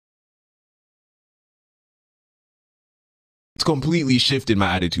It's completely shifted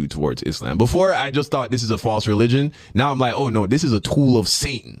my attitude towards Islam. Before, I just thought this is a false religion. Now I'm like, oh no, this is a tool of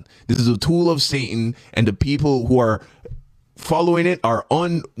Satan. This is a tool of Satan, and the people who are following it are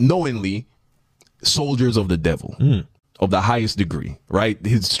unknowingly soldiers of the devil. Of the highest degree, right?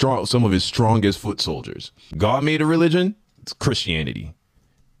 Some of his strongest foot soldiers. God made a religion, it's Christianity.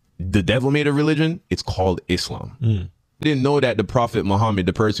 The devil made a religion, it's called Islam. I didn't know that the Prophet Muhammad,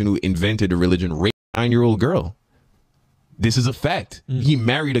 the person who invented the religion, raped a 9-year-old girl. This is a fact. He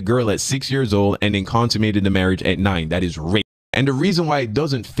married a girl at 6 years old and then consummated the marriage at 9. That is rape. And the reason why it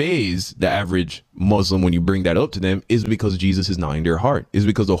doesn't faze the average Muslim when you bring that up to them is because Jesus is not in their heart. Is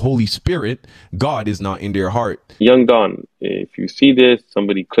because the Holy Spirit, God, is not in their heart. Young Don, if you see this,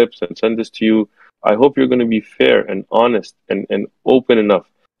 somebody clips and send this to you, I hope you're going to be fair and honest and open enough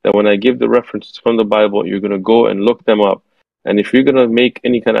that when I give the references from the Bible, you're going to go and look them up. And if you're going to make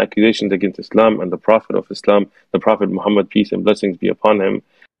any kind of accusations against Islam and the Prophet of Islam, the Prophet Muhammad, peace and blessings be upon him,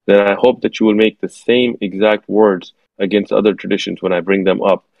 then I hope that you will make the same exact words against other traditions when I bring them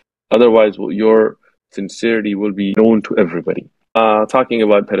up. Otherwise, your sincerity will be known to everybody. Talking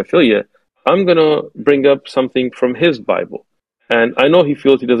about pedophilia, I'm going to bring up something from his Bible. And I know he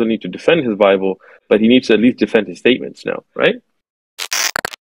feels he doesn't need to defend his Bible, but he needs to at least defend his statements now, right?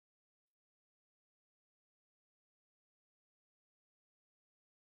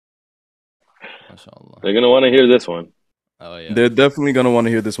 MashaAllah. They're going to want to hear this one. Oh, yeah. They're definitely going to want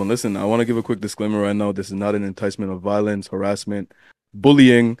to hear this one. Listen, I want to give a quick disclaimer right now. This is not an enticement of violence, harassment,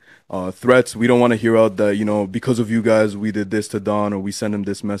 bullying, threats. We don't want to hear out that, you know, because of you guys, we did this to Don or we sent him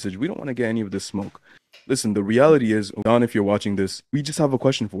this message. We don't want to get any of this smoke. Listen, the reality is, Don, if you're watching this, we just have a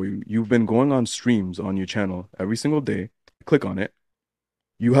question for you. You've been going on streams on your channel every single day. Click on it.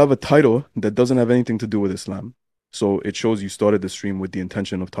 You have a title that doesn't have anything to do with Islam. So it shows you started the stream with the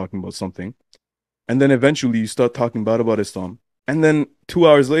intention of talking about something. And then eventually you start talking bad about Islam. And then 2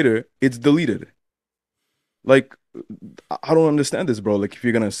 hours later, it's deleted. Like, I don't understand this, bro. Like, if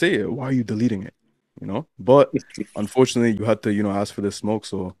you're going to say it, why are you deleting it? You know? But unfortunately, you had to, you know, ask for the smoke.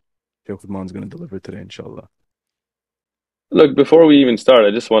 So Shaykh Uthman's going to deliver today, inshallah. Look, before we even start,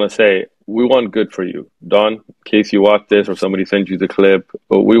 I just want to say, we want good for you. Don, in case you watch this or somebody sends you the clip,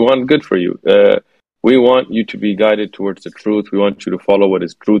 we want good for you. We want you to be guided towards the truth. We want you to follow what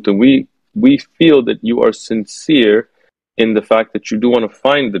is truth. And we feel that you are sincere in the fact that you do want to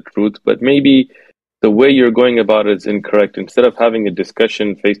find the truth, but maybe the way you're going about it is incorrect. Instead of having a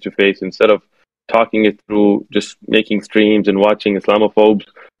discussion face to face, instead of talking it through, just making streams and watching Islamophobes.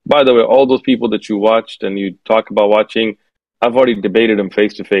 By the way, all those people that you watched and you talk about watching, I've already debated them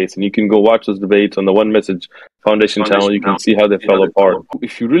face to face, and you can go watch those debates on the One Message Foundation channel. You can see how they fell apart.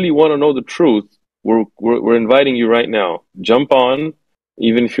 If you really want to know the truth, we're inviting you right now. Jump on.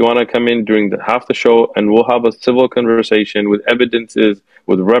 Even if you want to come in during half the show, and we'll have a civil conversation with evidences,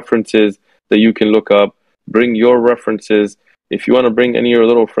 with references that you can look up. Bring your references. If you want to bring any of your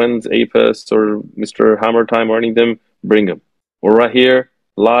little friends, Apis or Mr. Hammer Time or any of them, bring them. We're right here,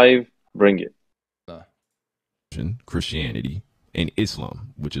 live, bring it. Christianity and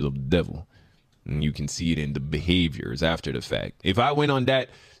Islam, which is of the devil. And you can see it in the behaviors after the fact. If I went on that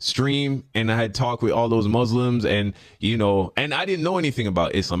stream and I had talked with all those Muslims and, you know, and I didn't know anything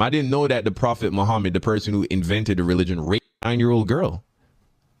about Islam. I didn't know that the Prophet Muhammad, the person who invented the religion, raped a 9-year-old girl.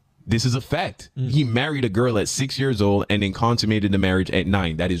 This is a fact. He married a girl at 6 years old and then consummated the marriage at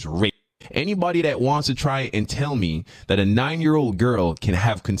 9. That is rape. Anybody that wants to try and tell me that a 9-year-old girl can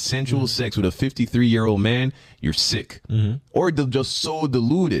have consensual sex with a 53-year-old man, you're sick. Or they're just so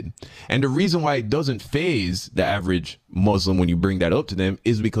deluded. And the reason why it doesn't faze the average Muslim when you bring that up to them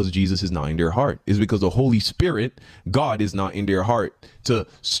is because Jesus is not in their heart. Is because the Holy Spirit, God, is not in their heart to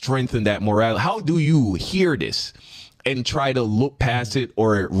strengthen that morale. How do you hear this and try to look past it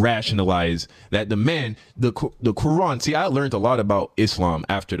or rationalize that the Quran? See, I learned a lot about Islam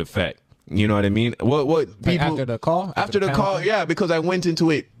after the fact. You know what I mean? What people, like after the call? After the call, yeah, because I went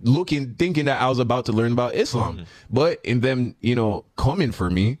into it thinking that I was about to learn about Islam. But in them, you know, coming for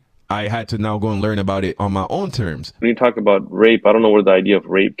me, I had to now go and learn about it on my own terms. When you talk about rape, I don't know where the idea of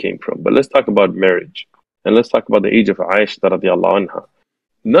rape came from, but let's talk about marriage. And let's talk about the age of Aisha radiallahu anha.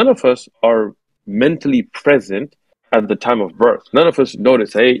 None of us are mentally present at the time of birth. None of us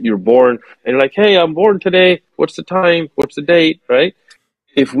notice, hey, you're born, and you're like, hey, I'm born today. What's the time? What's the date? Right?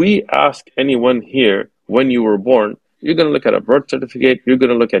 If we ask anyone here when you were born, you're going to look at a birth certificate, you're going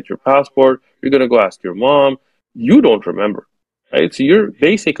to look at your passport, you're going to go ask your mom. You don't remember, right? So you're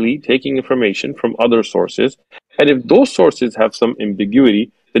basically taking information from other sources. And if those sources have some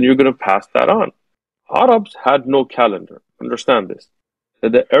ambiguity, then you're going to pass that on. Arabs had no calendar. Understand this.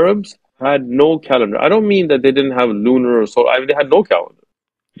 That the Arabs had no calendar. I don't mean that they didn't have lunar or solar. I mean, they had no calendar.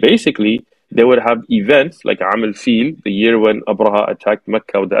 Basically, they would have events like Am al-Fil, the year when Abraha attacked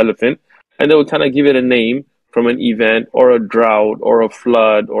Mecca with the elephant, and they would kind of give it a name from an event or a drought or a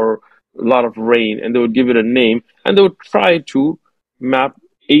flood or a lot of rain, and they would give it a name, and they would try to map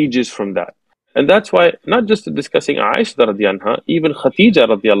ages from that. And that's why, not just discussing Aisha radiallahu anha, even Khadija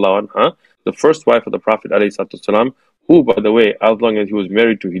radiallahu anha, the first wife of the Prophet ﷺ, who, by the way, as long as he was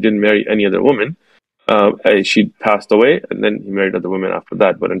married to, he didn't marry any other woman. She passed away, and then he married other women after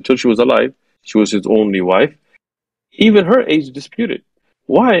that. But until she was alive, she was his only wife. Even her age disputed.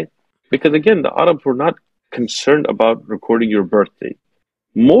 Why? Because again, the Arabs were not concerned about recording your birthday.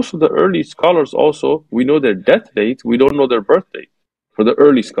 Most of the early scholars also, we know their death dates, we don't know their birthday. For the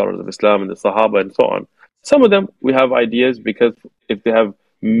early scholars of Islam and the Sahaba and so on. Some of them, we have ideas because if they have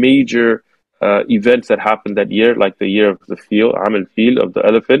major events that happened that year, like the year of the field, Am al-Fil, of the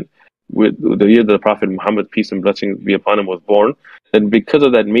elephant, with the year that the Prophet Muhammad, peace and blessings be upon him, was born, then because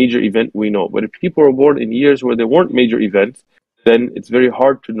of that major event, we know. But if people were born in years where there weren't major events, then it's very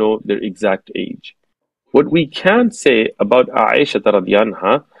hard to know their exact age. What we can say about Aisha radiallahu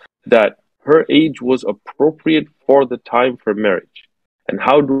anha, that her age was appropriate for the time for marriage. And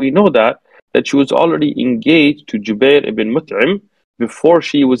how do we know that? That she was already engaged to Jubair ibn Mut'im before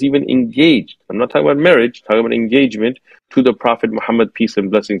she was even engaged. I'm not talking about marriage, I'm talking about engagement to the Prophet Muhammad, peace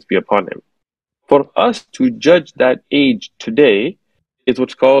and blessings be upon him. For us to judge that age today is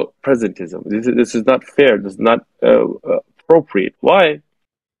what's called presentism. This is not fair, this is not appropriate. Why?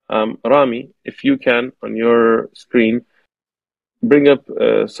 Rami, if you can, on your screen, bring up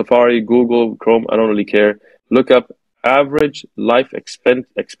Safari, Google, Chrome, I don't really care. Look up average life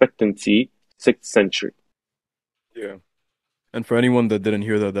expectancy, 6th century. Yeah. And for anyone that didn't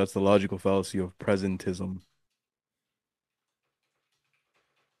hear that, that's the logical fallacy of presentism.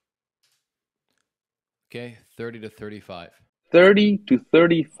 Okay, 30 to 35. 30 to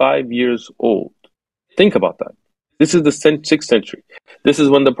 35 years old. Think about that. This is the 6th century. This is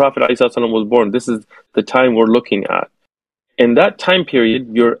when the Prophet ﷺ was born. This is the time we're looking at. In that time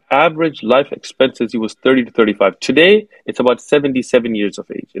period, your average life expectancy was 30 to 35. Today, it's about 77 years of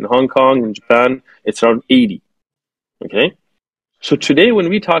age. In Hong Kong, in Japan, it's around 80. Okay? So today, when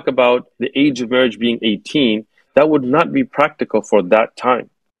we talk about the age of marriage being 18, that would not be practical for that time.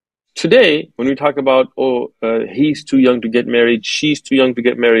 Today, when we talk about, he's too young to get married, she's too young to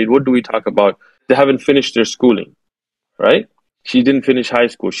get married, what do we talk about? They haven't finished their schooling, right? She didn't finish high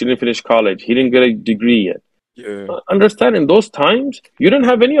school, she didn't finish college, he didn't get a degree yet. Yeah. Understand, in those times, you didn't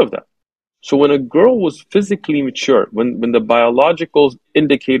have any of that. So when a girl was physically mature, when the biological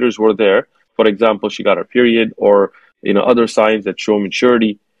indicators were there, for example, she got her period or other signs that show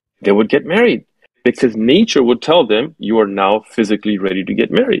maturity, they would get married because nature would tell them you are now physically ready to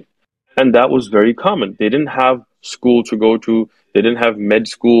get married. And that was very common. They didn't have school to go to. They didn't have med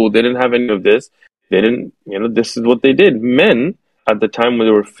school. They didn't have any of this. They didn't, this is what they did. Men at the time when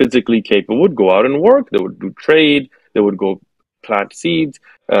they were physically capable would go out and work. They would do trade. They would go plant seeds.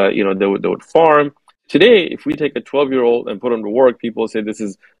 They would farm. Today, if we take a 12-year-old and put him to work, people say this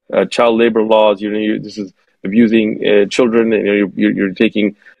is child labor laws. This is abusing children, and you're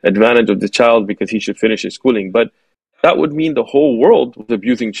taking advantage of the child because he should finish his schooling. But that would mean the whole world was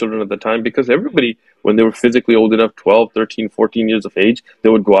abusing children at the time, because everybody, when they were physically old enough, 12, 13, 14 years of age, they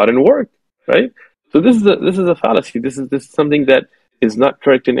would go out and work, right? So this is a fallacy. This is something that is not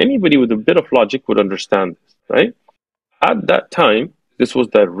correct, and anybody with a bit of logic would understand this, right? At that time, this was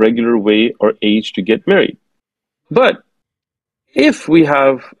the regular way or age to get married. But if we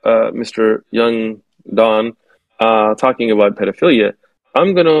have Mr. Young Don talking about pedophilia,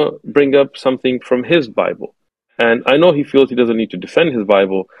 I'm going to bring up something from his Bible. And I know he feels he doesn't need to defend his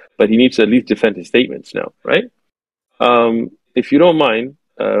Bible, but he needs to at least defend his statements now, right? If you don't mind,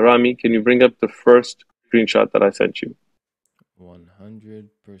 Rami, can you bring up the first screenshot that I sent you? 100%.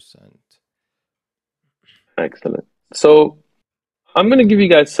 Excellent. So I'm going to give you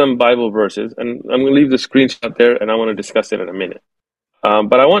guys some Bible verses, and I'm going to leave the screenshot there, and I want to discuss it in a minute.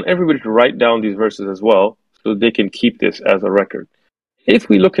 But I want everybody to write down these verses as well, so they can keep this as a record. If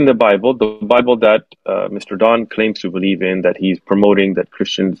we look in the Bible that Mr. Don claims to believe in, that he's promoting, that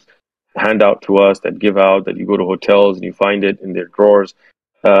Christians hand out to us, that give out, that you go to hotels and you find it in their drawers.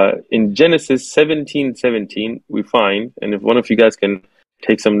 In Genesis 17:17, we find, and if one of you guys can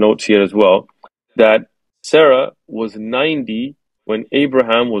take some notes here as well, that Sarah was 90 when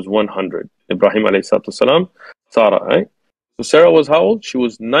Abraham was 100. Ibrahim alayhi salatu salam, Sarah, right? So Sarah was how old? She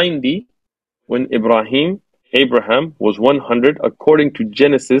was 90 when Abraham was 100, according to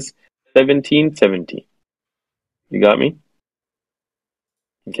Genesis 17:17. You got me?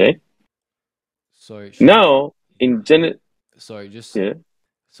 Okay. Sorry, Sheikh. Now, in Genesis, Sorry, just yeah.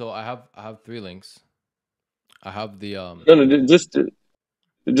 so I have 3 links. I have the No, no, just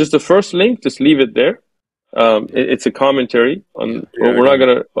the first link. Just leave it there. It's a commentary on. Yeah. Yeah, We're not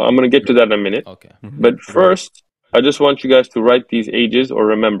gonna. I'm gonna get to that in a minute. Okay. But first, I just want you guys to write these ages or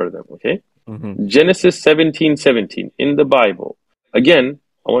remember them. Okay. Genesis 17:17 in the Bible. Again,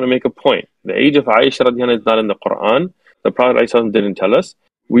 I want to make a point. The age of Aisha radiallahu anha is not in the Quran. The Prophet ﷺ didn't tell us.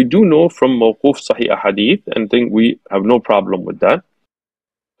 We do know from Mawquf Sahih Ahadith, and think we have no problem with that.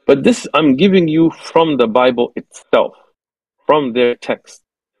 But this I'm giving you from the Bible itself, from their text,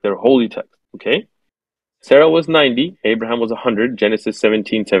 their holy text. Okay? Sarah was 90, Abraham was 100, Genesis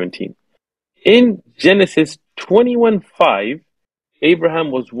 17:17. In Genesis 21:5,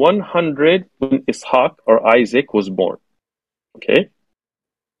 Abraham was 100 when Ishaq or Isaac was born. Okay?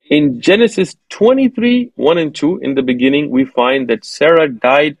 In Genesis 23:1 and 2, in the beginning, we find that Sarah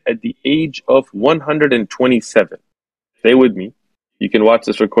died at the age of 127. Stay with me. You can watch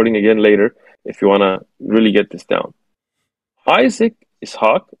this recording again later if you want to really get this down. Isaac,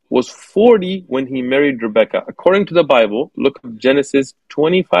 Ishaq, was 40 when he married Rebecca. According to the Bible, look at Genesis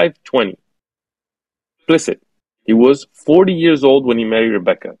 25:20. Explicit. He was 40 years old when he married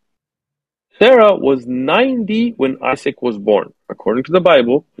Rebecca. Sarah was 90 when Isaac was born. According to the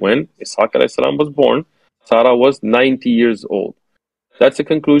Bible, when Ishaq alayhi salam was born, Sarah was 90 years old. That's a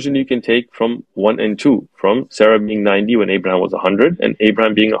conclusion you can take from 1 and 2, from Sarah being 90 when Abraham was 100, and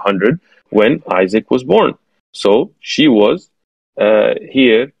Abraham being 100 when Isaac was born. So she was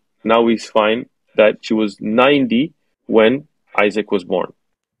here, now we find that she was 90 when Isaac was born.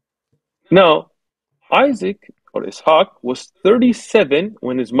 Now, Isaac or Ishaq was 37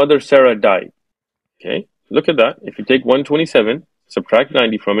 when his mother Sarah died. Okay, look at that. If you take 127, subtract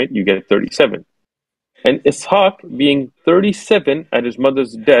 90 from it, you get 37. And Ishaq being 37 at his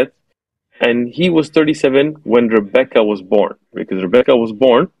mother's death, and he was 37 when Rebecca was born, because Rebecca was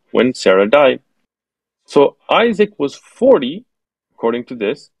born when Sarah died. So Isaac was 40, according to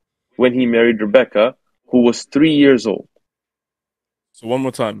this, when he married Rebecca, who was 3 years old. So one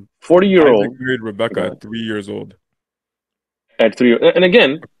more time. 40-year-old. Isaac married Rebecca at 3 years old. At 3 years. And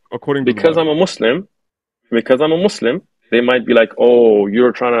again, according to because I'm a Muslim, they might be like, oh,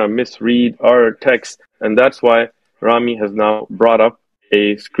 you're trying to misread our text. And that's why Rami has now brought up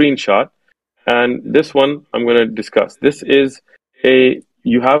a screenshot. And this one I'm going to discuss. This is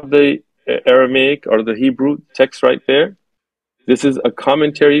you have the Aramaic or the Hebrew text right there. This is a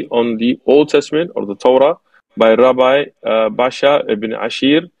commentary on the Old Testament or the Torah by Rabbi Basha ibn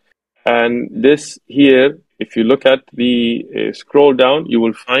Ashir. And this here, if you look at the scroll down, you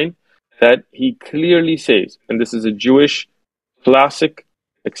will find that he clearly says, and this is a Jewish classic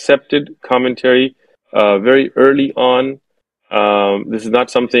accepted commentary very early on. This is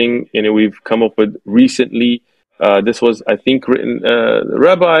not something we've come up with recently. This was, I think, written.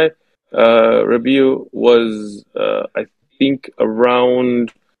 Rabbi Rabiu was, I think,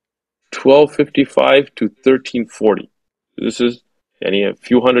 around 1255 to 1340. This is a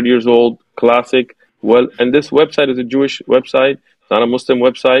few hundred years old, classic. Well, and this website is a Jewish website, it's not a Muslim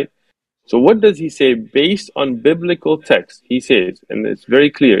website. So what does he say? Based on biblical text, he says, and it's very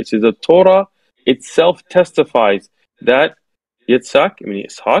clear, it says the Torah itself testifies that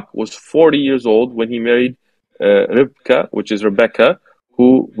Ishaq was 40 years old when he married Ribka, which is Rebecca,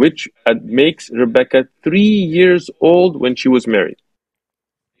 which makes Rebecca 3 years old when she was married.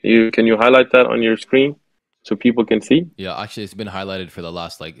 Can you highlight that on your screen so people can see? Yeah, actually, it's been highlighted for the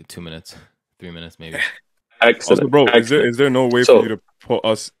last 2 minutes, 3 minutes maybe. Excellent. Also, bro, excellent. Is there no way for you to put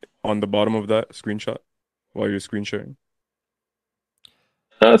us on the bottom of that screenshot while you're screen sharing?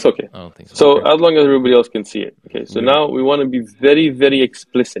 No, that's okay. I don't think so. So as long as everybody else can see it. Okay, so now we want to be very, very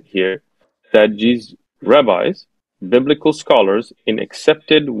explicit here that these rabbis, biblical scholars in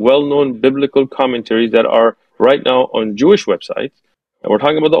accepted, well-known biblical commentaries that are right now on Jewish websites, and we're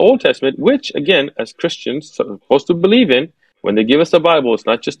talking about the Old Testament, which, again, as Christians are supposed to believe in. When they give us the Bible, it's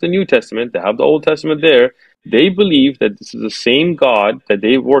not just the New Testament. They have the Old Testament there. They believe that this is the same God that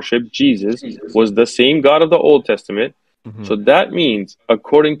they worship. Jesus was the same God of the Old Testament. So that means,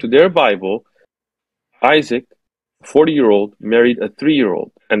 according to their Bible, Isaac, a 40-year-old, married a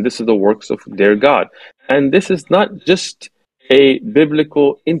 3-year-old. And this is the works of their God. And this is not just a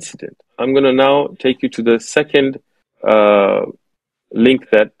biblical incident. I'm going to now take you to the second link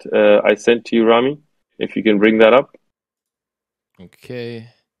that I sent to you, Rami, if you can bring that up. Okay.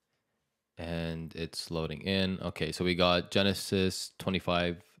 And it's loading in. Okay, so we got Genesis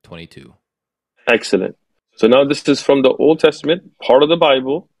 25:22. Excellent. So now this is from the Old Testament, part of the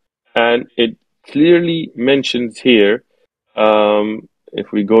Bible, and it clearly mentions here,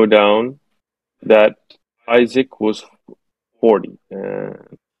 if we go down, that Isaac was 40.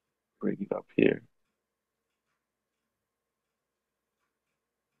 Bring it up here.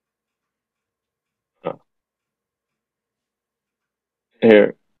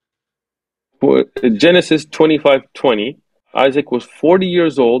 Here. Genesis 25:20. Isaac was 40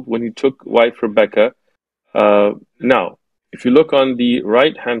 years old when he took wife Rebecca. Now, if you look on the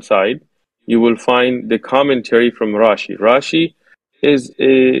right-hand side, you will find the commentary from Rashi. Rashi is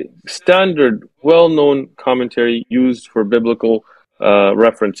a standard, well-known commentary used for biblical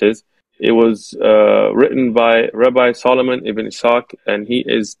references. It was written by Rabbi Solomon ibn Ishaq, and he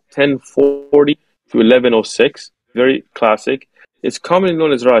is 1040 to 1106. Very classic. It's commonly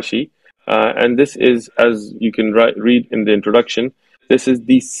known as Rashi, and this is, as you can read in the introduction, this is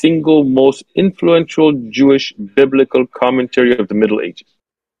the single most influential Jewish biblical commentary of the Middle Ages.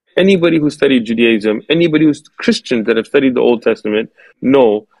 Anybody who studied Judaism, anybody who's Christians that have studied the Old Testament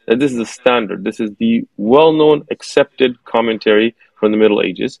know that this is the standard. This is the well-known, accepted commentary from the Middle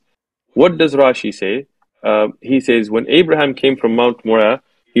Ages. What does Rashi say? He says, when Abraham came from Mount Moriah,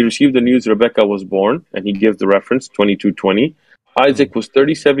 he received the news Rebekah was born, and he gives the reference, 22:20. Isaac was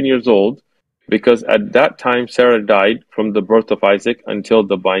 37 years old, because at that time Sarah died from the birth of Isaac until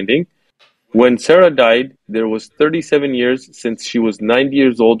the binding. When Sarah died, there was 37 years since she was 90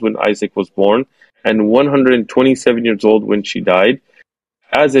 years old when Isaac was born, and 127 years old when she died.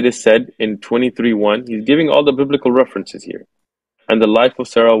 As it is said in 23:1, he's giving all the biblical references here. And the life of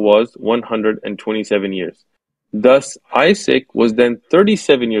Sarah was 127 years. Thus, Isaac was then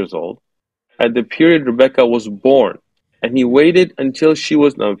 37 years old at the period Rebekah was born, and he waited until she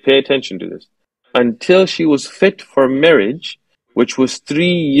was, now pay attention to this, until she was fit for marriage, which was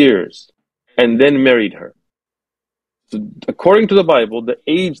 3 years, and then married her. So according to the Bible, the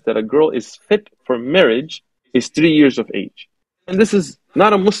age that a girl is fit for marriage is 3 years of age. And this is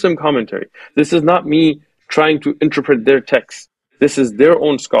not a Muslim commentary. This is not me trying to interpret their text. This is their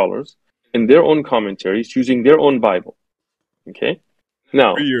own scholars in their own commentaries using their own Bible. Okay?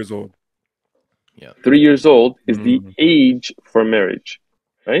 Now, 3 years old. Yeah. 3 years old is the age for marriage,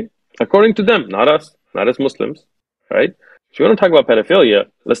 right? According to them, not us, not as Muslims, right? If you want to talk about pedophilia,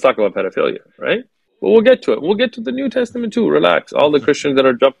 let's talk about pedophilia, right? But we'll get to it. We'll get to the New Testament too. Relax. All the Christians that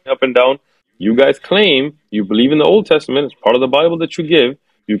are jumping up and down, you guys claim you believe in the Old Testament. It's part of the Bible that you give.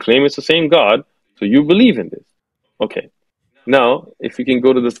 You claim it's the same God, so you believe in this. Okay. Now, if you can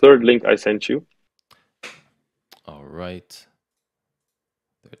go to the third link I sent you. All right.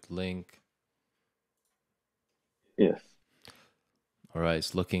 Third link. Yes. All right.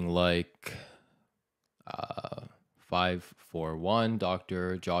 It's looking like 541,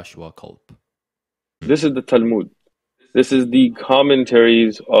 Dr. Joshua Culp. This is the Talmud. This is the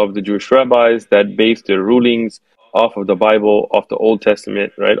commentaries of the Jewish rabbis that base their rulings off of the Bible, off the Old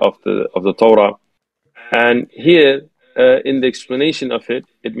Testament, right, of the Torah. And here, in the explanation of it,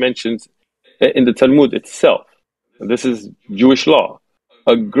 it mentions in the Talmud itself, this is Jewish law,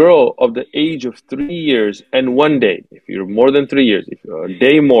 a girl of the age of 3 years and 1 day, if you're more than 3 years, if you're a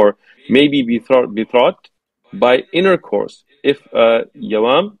day more, may be betrothed by intercourse. If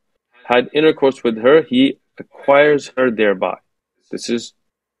Yawam had intercourse with her, he acquires her thereby. This is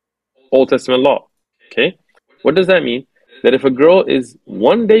Old Testament law. Okay? What does that mean? That if a girl is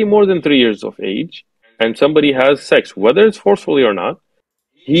 1 day more than 3 years of age and somebody has sex, whether it's forcefully or not,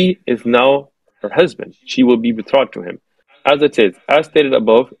 he is now her husband. She will be betrothed to him. As it says, as stated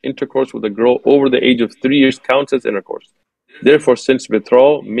above, intercourse with a girl over the age of 3 years counts as intercourse. Therefore, since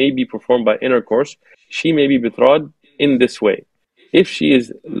betrothal may be performed by intercourse, she may be betrothed in this way. If she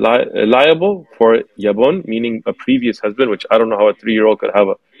is liable for Yabon, meaning a previous husband, which I don't know how a 3-year-old could have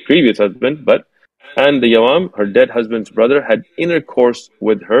a previous husband, and the Yawam, her dead husband's brother, had intercourse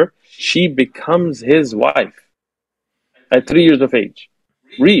with her, she becomes his wife at 3 years of age.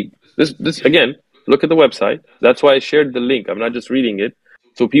 Read. This again, look at the website. That's why I shared the link. I'm not just reading it.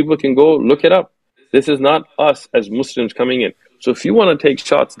 So people can go look it up. This is not us as Muslims coming in. So if you want to take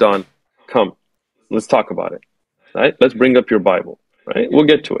shots, Don, come. Let's talk about it. Right? Let's bring up your Bible. Right? We'll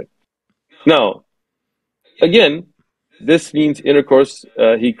get to it. Now, again, this means intercourse.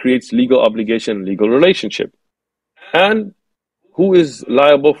 He creates legal obligation, legal relationship. And who is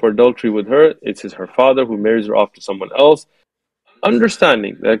liable for adultery with her? It's her father who marries her off to someone else.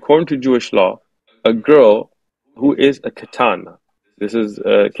 Understanding that according to Jewish law, a girl who is a katana, this is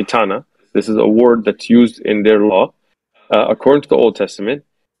kitana, this is a word that's used in their law, according to the Old Testament,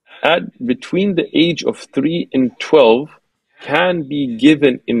 at between the age of 3 and 12 can be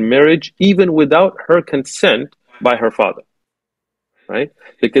given in marriage even without her consent by her father, right?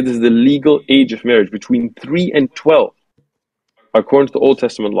 Because it's the legal age of marriage between 3 and 12 according to the Old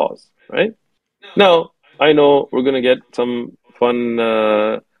Testament laws, right? Now, I know we're going to get some fun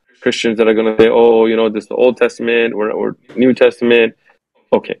Christians that are going to say, oh, you know, this is the Old Testament or New Testament.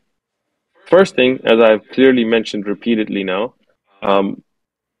 Okay. First thing, as I've clearly mentioned repeatedly now,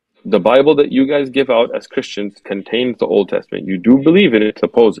 the Bible that you guys give out as Christians contains the Old Testament. You do believe in it,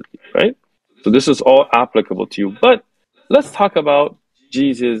 supposedly, right? So this is all applicable to you. But let's talk about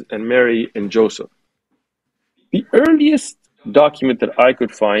Jesus and Mary and Joseph. The earliest document that I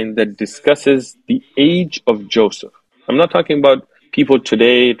could find that discusses the age of Joseph. I'm not talking about people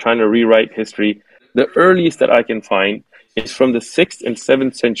today trying to rewrite history. The earliest that I can find is from the 6th and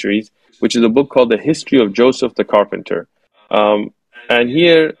 7th centuries, which is a book called The History of Joseph the Carpenter. And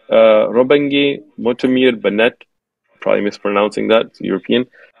here, Robenge Motomir Bennett, probably mispronouncing that, it's European,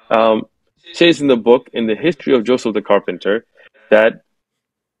 says in the book, in The History of Joseph the Carpenter, that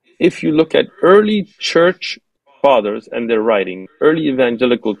if you look at early church fathers and their writing, early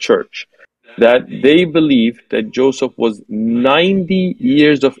evangelical church, that they believed that Joseph was 90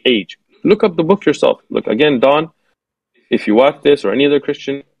 years of age. Look up the book yourself. Look, again, Don, if you watch this or any other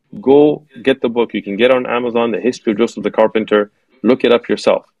Christian, go get the book. You can get on Amazon, The History of Joseph the Carpenter. Look it up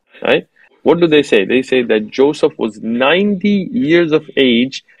yourself, right? What do they say? They say that Joseph was 90 years of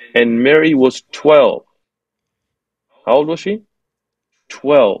age and Mary was 12. How old was she?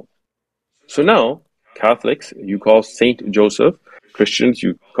 12. So now, Catholics, you call Saint Joseph. Christians,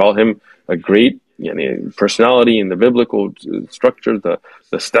 you call him a great personality in the biblical structure, the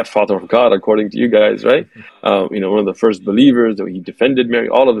stepfather of God, according to you guys, right? One of the first believers, that he defended Mary,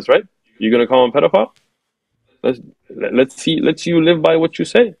 all of this, right? You're going to call him pedophile? Let's you live by what you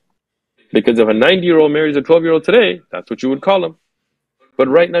say. Because if a 90-year-old marries a 12-year-old today, that's what you would call him. But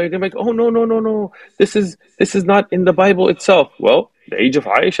right now you're going to be like, oh, no. This is not in the Bible itself. Well, the age of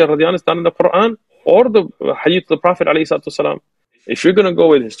Aisha radiallahu is not in the Quran or the hadith of the Prophet alayhi salatu wasalam. If you're going to go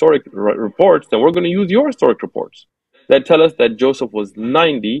with historic reports, then we're going to use your historic reports that tell us that Joseph was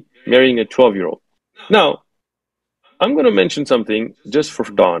 90 marrying a 12-year-old. Now, I'm going to mention something just for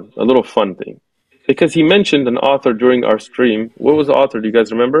Don, a little fun thing. Because he mentioned an author during our stream. What was the author? Do you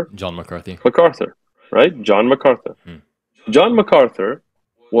guys remember? John MacArthur. MacArthur, right? John MacArthur. John MacArthur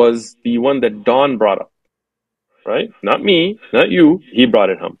was the one that Don brought up, right? Not me, not you. He brought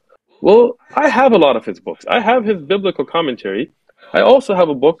it home. Well, I have a lot of his books. I have his biblical commentary. I also have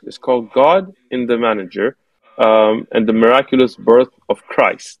a book. It's called God in the Manager and the Miraculous Birth of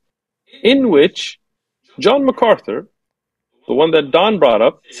Christ, in which John MacArthur, the one that Don brought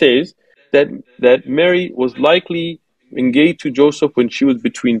up, says that Mary was likely engaged to Joseph when she was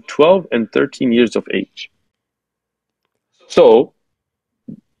between 12 and 13 years of age. So,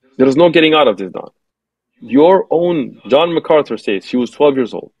 there is no getting out of this, Don. Your own John MacArthur says she was 12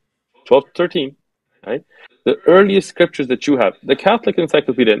 years old. 12 to 13, right? The earliest scriptures that you have, the Catholic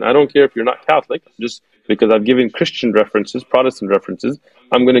Encyclopedia, and I don't care if you're not Catholic, just because I've given Christian references, Protestant references,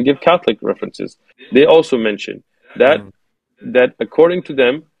 I'm going to give Catholic references. They also mention that according to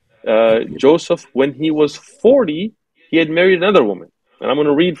them, Joseph, when he was 40, he had married another woman. And I'm going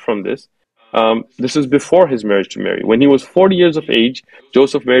to read from this. This is before his marriage to Mary. When he was 40 years of age,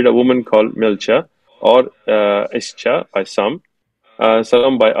 Joseph married a woman called Milcha, or Ischa by some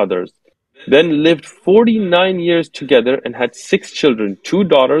by others. Then lived 49 years together and had 6 children, 2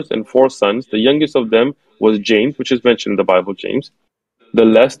 daughters and 4 sons. The youngest of them was James, which is mentioned in the Bible, James. The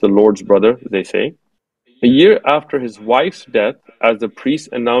less, the Lord's brother, they say. A year after his wife's death, as the priests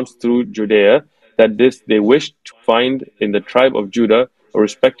announced through Judea that they wished to find in the tribe of Judah a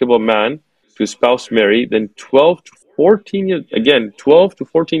respectable man to espouse Mary, then 12 to 14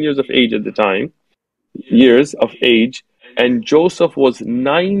 years of age at the time, and Joseph was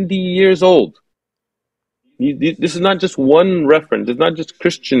 90 years old. This is not just one reference. It's not just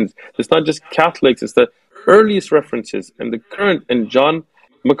Christians. It's not just Catholics. It's the earliest references. And the current, and John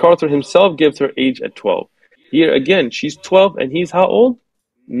MacArthur himself gives her age at 12. Here again, she's 12 and he's how old?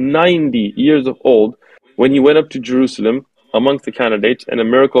 90 years of old when he went up to Jerusalem amongst the candidates, and a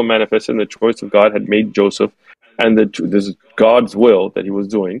miracle manifested, and the choice of God had made Joseph, and this is God's will that he was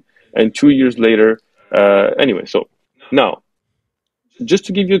doing. And 2 years later, anyway, so now, just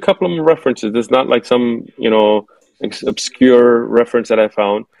to give you a couple of references, this is not like some, obscure reference that I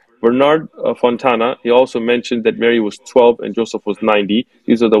found. Bernard Fontana, he also mentioned that Mary was 12 and Joseph was 90.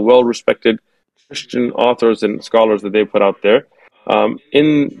 These are the well-respected Christian authors and scholars that they put out there.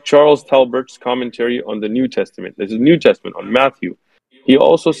 In Charles Talbert's commentary on the New Testament, this is New Testament on Matthew, he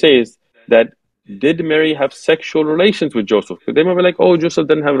also says that did Mary have sexual relations with Joseph? Because they might be like, oh, Joseph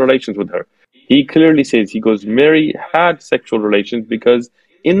didn't have relations with her. He clearly says, he goes, Mary had sexual relations, because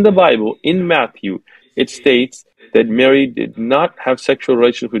in the Bible, in Matthew, it states that Mary did not have sexual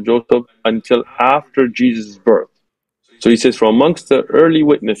relations with Joseph until after Jesus' birth. So he says, from amongst the early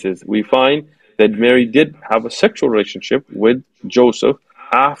witnesses, we find that Mary did have a sexual relationship with Joseph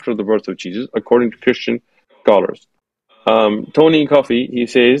after the birth of Jesus, according to Christian scholars. Tony Coffey, he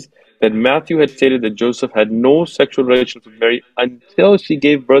says that Matthew had stated that Joseph had no sexual relations with Mary until she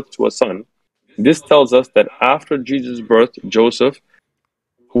gave birth to a son. This tells us that after Jesus' birth, Joseph,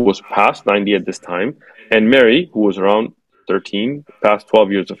 who was past 90 at this time, and Mary, who was around 13, past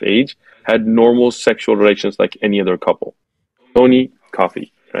 12 years of age, had normal sexual relations like any other couple. Tony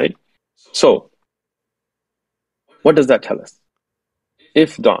Coffey, right? So, what does that tell us?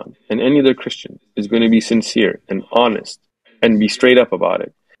 If Don and any other Christian is going to be sincere and honest and be straight up about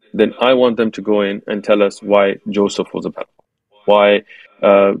it, then I want them to go in and tell us why Joseph was a pedophile, why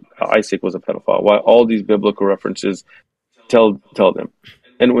Isaac was a pedophile, why all these biblical references tell them.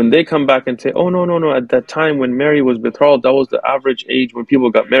 And when they come back and say, oh, no, at that time when Mary was betrothed, that was the average age when people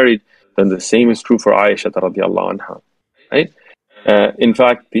got married, then the same is true for Aisha radiallahu anha, right? In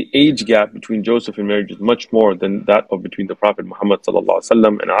fact, the age gap between Joseph and Mary is much more than that of between the Prophet Muhammad sallallahu alaihi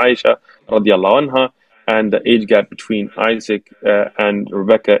wasallam and Aisha radiallahu anha, and the age gap between Isaac and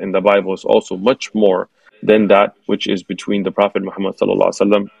Rebecca in the Bible is also much more than that which is between the Prophet Muhammad sallallahu alaihi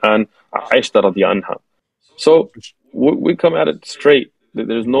wasallam and Aisha radiallahu anha. So we come at it straight.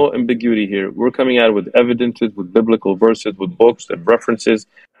 There's no ambiguity here. We're coming at it with evidences, with biblical verses, with books and references.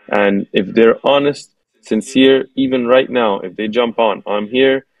 And if they're honest, sincere, even right now, if they jump on, I'm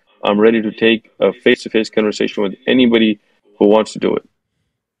here, I'm ready to take a face-to-face conversation with anybody who wants to do it.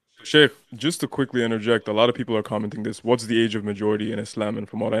 Sheikh, just to quickly interject, a lot of people are commenting this. What's the age of majority in Islam? And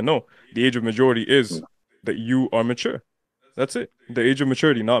from what I know, the age of majority is that you are mature. That's it. The age of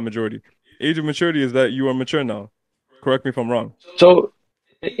maturity, not majority. Age of maturity is that you are mature now. Correct me if I'm wrong. So,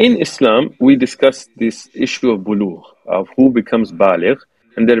 in Islam, we discuss this issue of bulugh, of who becomes baligh,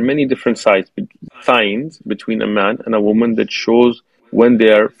 and there are many different signs between a man and a woman that shows when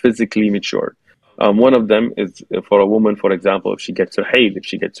they are physically matured. One of them is for a woman, for example, if she gets her haid, if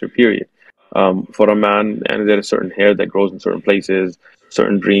she gets her period. For a man, and there is certain hair that grows in certain places,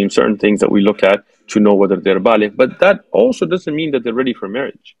 certain dreams, certain things that we look at to know whether they're baligh. But that also doesn't mean that they're ready for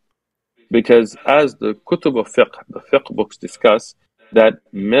marriage. Because as the kutub of fiqh, the fiqh books discuss, that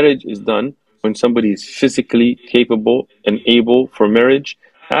marriage is done when somebody is physically capable and able for marriage,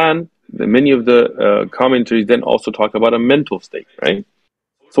 and many of the commentaries then also talk about a mental state, right?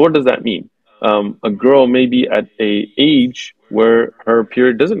 So what does that mean? A girl may be at an age where her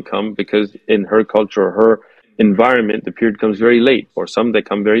period doesn't come because in her culture or her environment, the period comes very late, or some they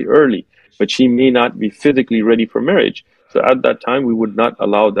come very early, but she may not be physically ready for marriage. So at that time, we would not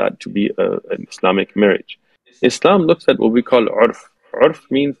allow that to be an Islamic marriage. Islam looks at what we call urf.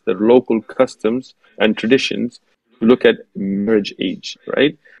 Urf means the local customs and traditions to look at marriage age,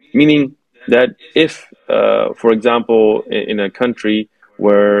 right? Meaning that if, for example, in a country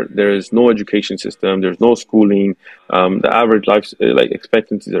where there is no education system, there's no schooling, the average life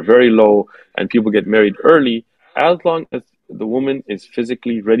expectancies are very low, and people get married early, as long as the woman is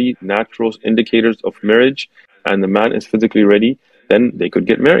physically ready, natural indicators of marriage, and the man is physically ready, then they could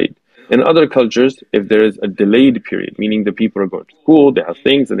get married. In other cultures, if there is a delayed period, meaning the people are going to school, they have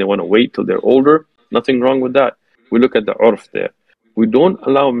things, and they want to wait till they're older, nothing wrong with that. We look at the urf there. We don't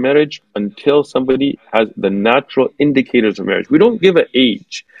allow marriage until somebody has the natural indicators of marriage. We don't give an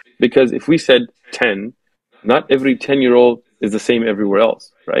age, because if we said 10, not every 10-year-old is the same everywhere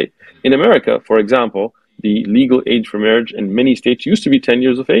else, right? In America, for example, the legal age for marriage in many states used to be 10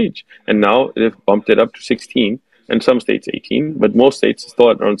 years of age, and now they've bumped it up to 16. And some states 18, but most states still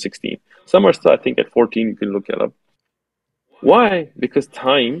at around 16. Some are still, I think, at 14. You can look it up. Why? Because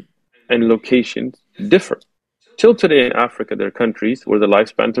time and locations differ. Till today in Africa, there are countries where the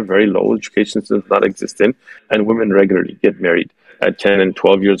lifespans are very low, education system is not existent, and women regularly get married at 10 and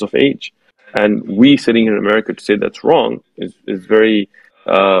 12 years of age. And we sitting in America to say that's wrong is very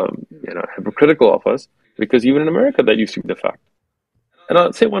hypocritical of us, because even in America, that used to be the fact. And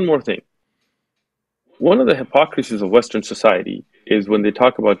I'll say one more thing. One of the hypocrisies of Western society is when they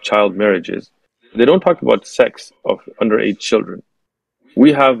talk about child marriages, they don't talk about sex of underage children.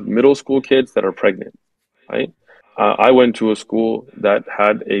 We have middle school kids that are pregnant, right? I went to a school that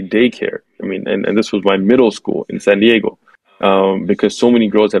had a daycare. And this was my middle school in San Diego, because so many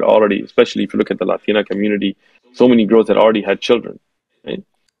girls had already, especially if you look at the Latina community, so many girls had already had children, right?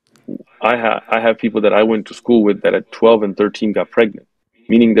 I have people that I went to school with that at 12 and 13 got pregnant,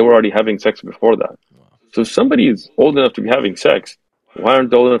 meaning they were already having sex before that. So if somebody is old enough to be having sex, why aren't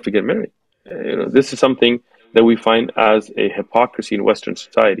they old enough to get married? This is something that we find as a hypocrisy in Western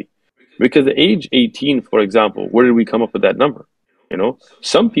society, Because the age 18, for example, where did we come up with that number? You know,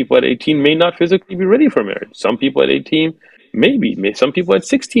 some people at 18 may not physically be ready for marriage. Some people at 18 maybe, some people at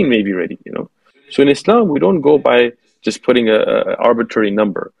 16 may be ready, you know. So in Islam, we don't go by just putting a arbitrary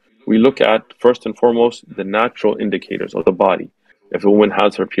number. We look at, first and foremost, the natural indicators of the body. If a woman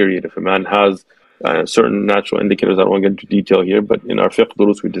has her period, if a man has certain natural indicators, I don't want to get into detail here, but in our fiqh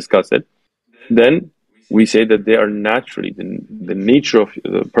durus we discuss it, then we say that they are naturally, the nature of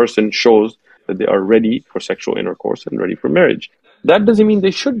the person shows that they are ready for sexual intercourse and ready for marriage. That doesn't mean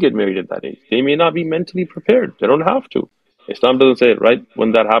they should get married at that age. They may not be mentally prepared. They don't have to. Islam doesn't say, right,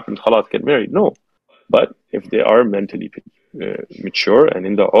 when that happens, khalas, get married. No. But if they are mentally mature and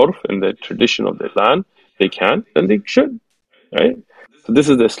in the urf, in the tradition of the land, they can, then they should, right? So this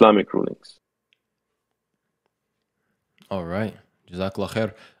is the Islamic rulings. All right. Jazakallah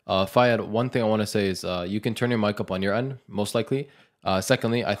khair. Fayed, one thing I want to say is you can turn your mic up on your end, most likely.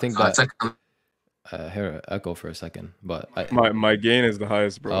 Secondly, I think that... here, echo for a second, but my gain is the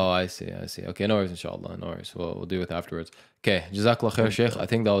highest, bro. Oh, I see. Okay, no worries, inshallah, no worries. We'll deal with it afterwards. Okay, Jazakallah khair, Sheikh. I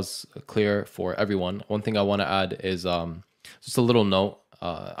think that was clear for everyone. One thing I want to add is just a little note.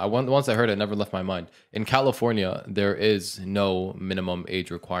 Once I heard it, never left my mind. In California, there is no minimum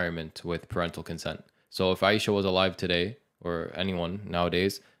age requirement with parental consent. So if Aisha was alive today, or anyone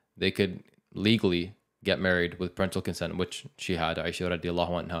nowadays, they could legally get married with parental consent, which she had, Aisha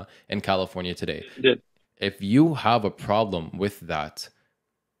radiallahu anha, in California today. Yeah. If you have a problem with that,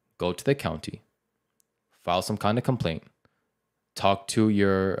 go to the county, file some kind of complaint, talk to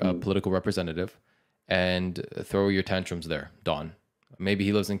your political representative, and throw your tantrums there, Don. Maybe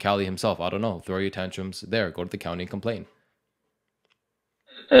he lives in Cali himself. I don't know. Throw your tantrums there. Go to the county and complain.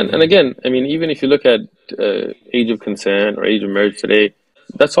 And again, I mean, even if you look at age of consent or age of marriage today,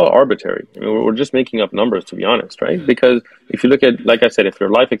 that's all arbitrary. I mean, we're just making up numbers, to be honest, right? Because if you look at, like I said, if your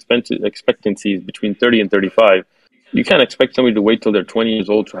life expectancy is between 30 and 35, you can't expect somebody to wait till they're 20 years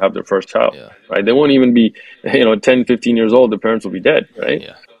old to have their first child, right? They won't even be, 10, 15 years old, the parents will be dead, right?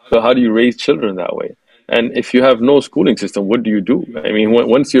 Yeah. So how do you raise children that way? And if you have no schooling system, what do you do? I mean,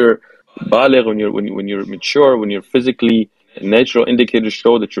 once you're baligh, when you're mature, when you're physically, natural indicators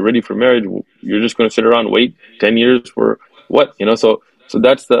show that you're ready for marriage, you're just going to sit around and wait 10 years for what? So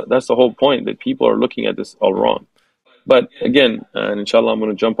that's the whole point, that people are looking at this all wrong. But again, and inshallah, I'm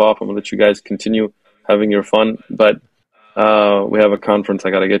going to jump off. I'm going to let you guys continue having your fun. But we have a conference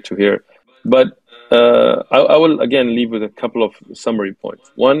I got to get to here. But I will again leave with a couple of summary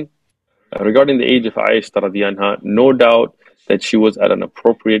points. One, regarding the age of Aisha radiallahu anha, no doubt that she was at an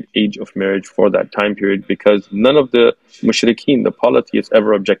appropriate age of marriage for that time period, because none of the mushrikeen, the polytheists,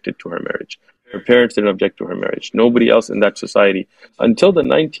 ever objected to her marriage. Her parents didn't object to her marriage. Nobody else in that society. Until the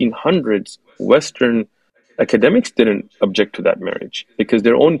 1900s, Western academics didn't object to that marriage, because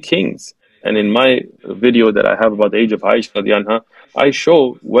their own kings, and in my video that I have about the age of Aisha radiallahu anha, I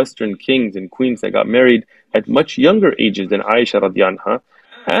show Western kings and queens that got married at much younger ages than Aisha radiallahu anha.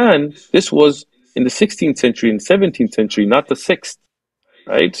 And this was in the 16th century and 17th century, not the 6th,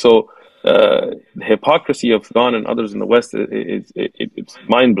 right? So the hypocrisy of Don and others in the West, it's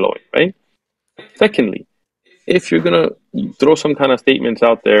mind-blowing, right? Secondly, if you're going to throw some kind of statements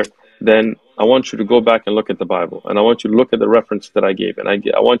out there, then I want you to go back and look at the Bible, and I want you to look at the reference that I gave, and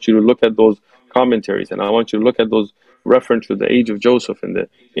I want you to look at those commentaries, and I want you to look at those references to the age of Joseph and the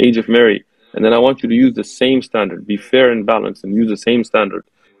age of Mary, and then I want you to use the same standard, be fair and balanced, and use the same standard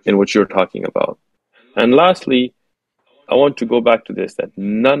in what you're talking about. And lastly, I want to go back to this, that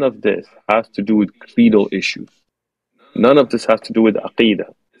none of this has to do with creedal issues. None of this has to do with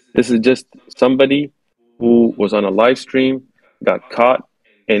aqidah. This is just somebody who was on a live stream, got caught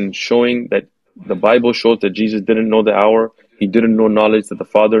in showing that the Bible shows that Jesus didn't know the hour. He didn't know knowledge that the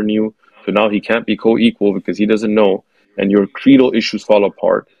Father knew. So now he can't be co-equal because he doesn't know. And your creedal issues fall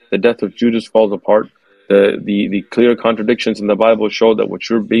apart. The death of Judas falls apart. The clear contradictions in the Bible show that what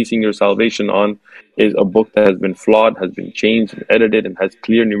you're basing your salvation on is a book that has been flawed, has been changed and edited, and has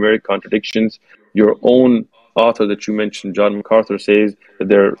clear numeric contradictions. Your own author that you mentioned, John MacArthur, says that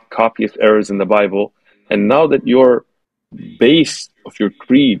there are copyist errors in the Bible. And now that your base of your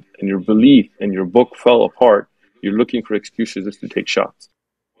creed and your belief and your book fell apart, you're looking for excuses just to take shots.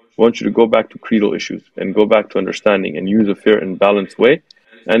 I want you to go back to creedal issues and go back to understanding and use a fair and balanced way.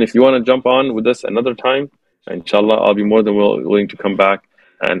 And if you want to jump on with us another time, inshallah, I'll be more than willing to come back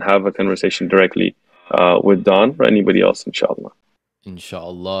and have a conversation directly with Don or anybody else, inshallah.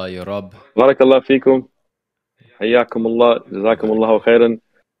 Inshallah, ya Rabb. Barakallah feekum. Hayyakum Allah. Jazakumullahu khairan.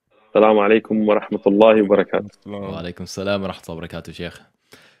 Assalamu alaikum wa rahmatullahi wa barakatuh. Wa alaikum salam wa rahmatullahi wa barakatuh, Sheikh.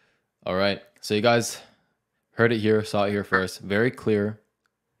 All right. So you guys heard it here, saw it here first. Very clear,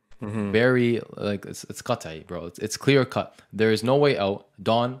 Very, like, it's qat'i, bro. It's clear cut. There is no way out.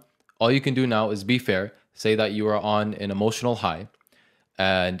 Dawn, all you can do now is be fair, say that you are on an emotional high,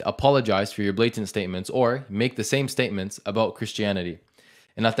 and apologize for your blatant statements, or make the same statements about Christianity.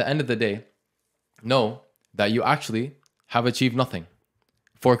 And at the end of the day, know that you actually have achieved nothing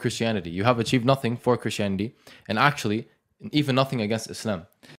for Christianity. You have achieved nothing for Christianity, and actually even nothing against Islam.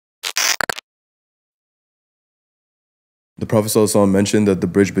 The Prophet ﷺ mentioned that the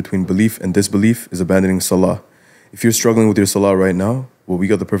bridge between belief and disbelief is abandoning salah. If you're struggling with your salah right now, well, we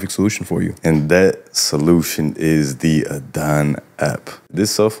got the perfect solution for you. And that solution is the Adhan app. This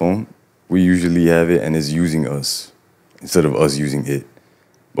cell phone, we usually have it and it's using us instead of us using it.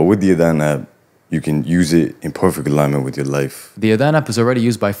 But with the Adhan app, you can use it in perfect alignment with your life. The Adhan app is already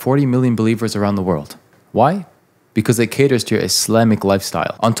used by 40 million believers around the world. Why? Because it caters to your Islamic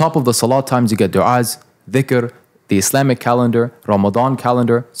lifestyle. On top of the salah times, you get du'as, dhikr, the Islamic calendar, Ramadan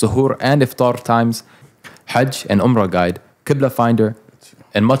calendar, Zuhur and Iftar times, Hajj and Umrah guide, Qibla finder,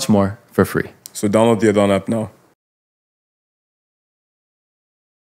 and much more for free. So download the Adhan app now.